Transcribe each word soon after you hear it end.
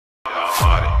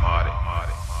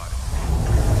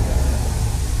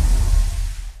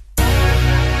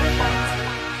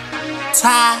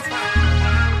tie.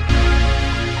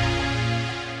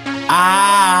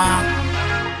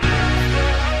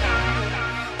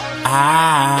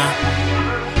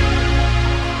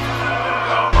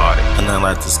 And I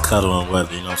like this cuddle and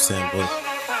weather, you know what I'm saying, boo?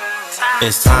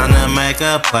 It's time to make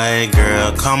a play,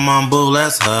 girl. Come on, boo,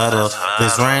 let's huddle.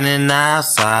 It's raining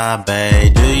outside,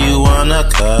 babe. Do you wanna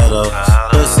cuddle?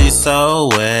 Pussy so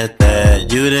wet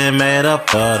that you done made a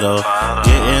puddle.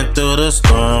 Getting through the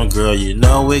storm, girl. You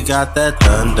know we got that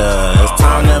thunder. It's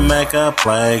time to make a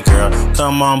play, girl.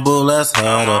 Come on, boo, let's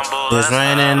huddle. It's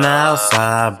raining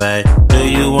outside, babe. Do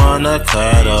you wanna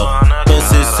cuddle?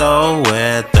 Pussy so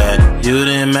wet that you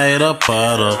done made a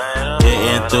puddle.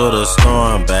 Getting through the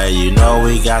storm, babe. You know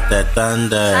we got that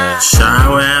thunder.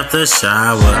 Shower after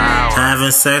shower,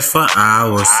 having sex for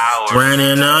hours.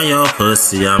 Raining on your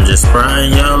pussy, I'm just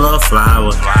spraying your little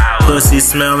flower. Pussy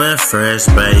smelling fresh,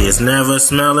 babe, it's never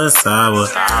smelling sour.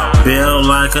 Built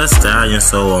like a stallion,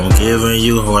 so I'm giving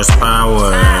you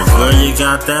horsepower. Girl, you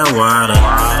got that water,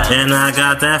 and I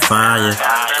got that fire.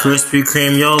 Krispy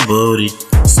Kreme your booty,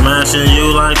 smashing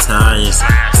you like tires,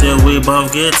 till we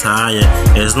both get tired.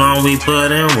 As long we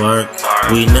put in work,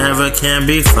 we never can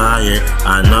be fired.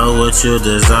 I know what you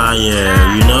desire,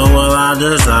 you know what I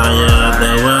desire.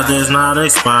 The weather's not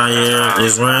expired,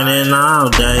 it's raining all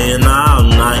day and all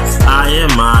night. I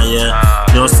admire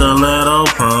your stiletto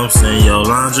pumps and your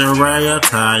lingerie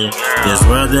attire. This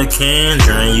weather can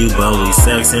drain you, but we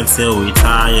sex until we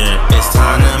tired. It's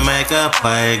time to make a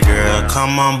play, girl.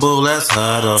 Come on, boo, let's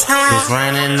huddle. It's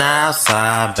raining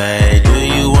outside, babe. Do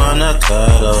you wanna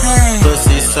cuddle?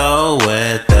 Pussy so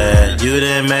wet that you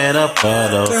done made a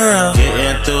puddle.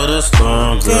 Getting through the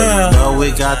storm, girl. You know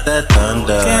we got that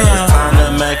thunder. It's time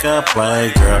to make a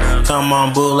play, girl. Come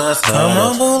on, boo, let's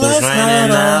huddle. It's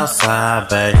raining outside,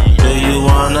 babe. Do you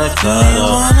wanna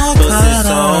cuddle? Pussy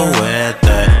so wet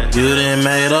that you done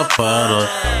made a puddle.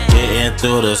 Getting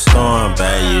through the storm,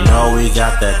 babe. You know we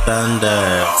got that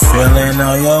thunder. Feeling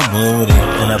on your booty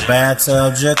in a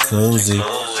bathtub jacuzzi.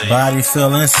 Body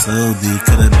feeling soothy.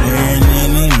 Could've been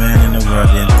any man in the world.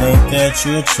 Didn't think that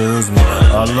you'd choose me.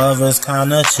 Our love is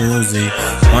kinda choosy.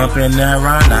 Bumping that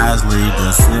right nicely.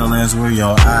 The ceilings where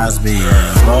your eyes be.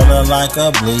 Rolling like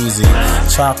a bleezy.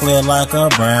 Chocolate like a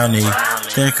brownie.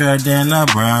 Thicker than a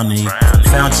brownie.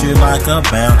 Found you like a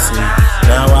bounty.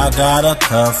 Now I gotta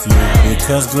cuff you,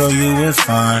 because girl you is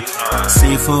fine.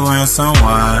 Seafood and some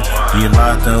wine. You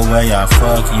like the way I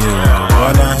fuck you.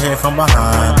 Run down here from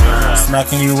behind,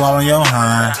 smacking you all on your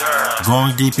hind.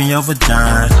 Going deep in your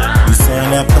vagina. You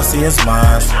saying that pussy is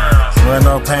mine. Swear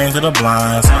no pain to the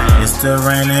blinds. It's still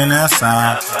raining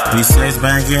outside. We sex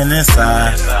banging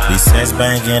inside. We sex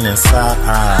banging inside.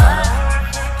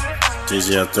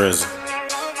 Ggl Thrizzl3.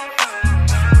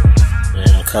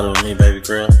 Yeah, cuddle with me, baby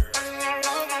girl.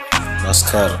 Let's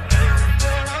cuddle.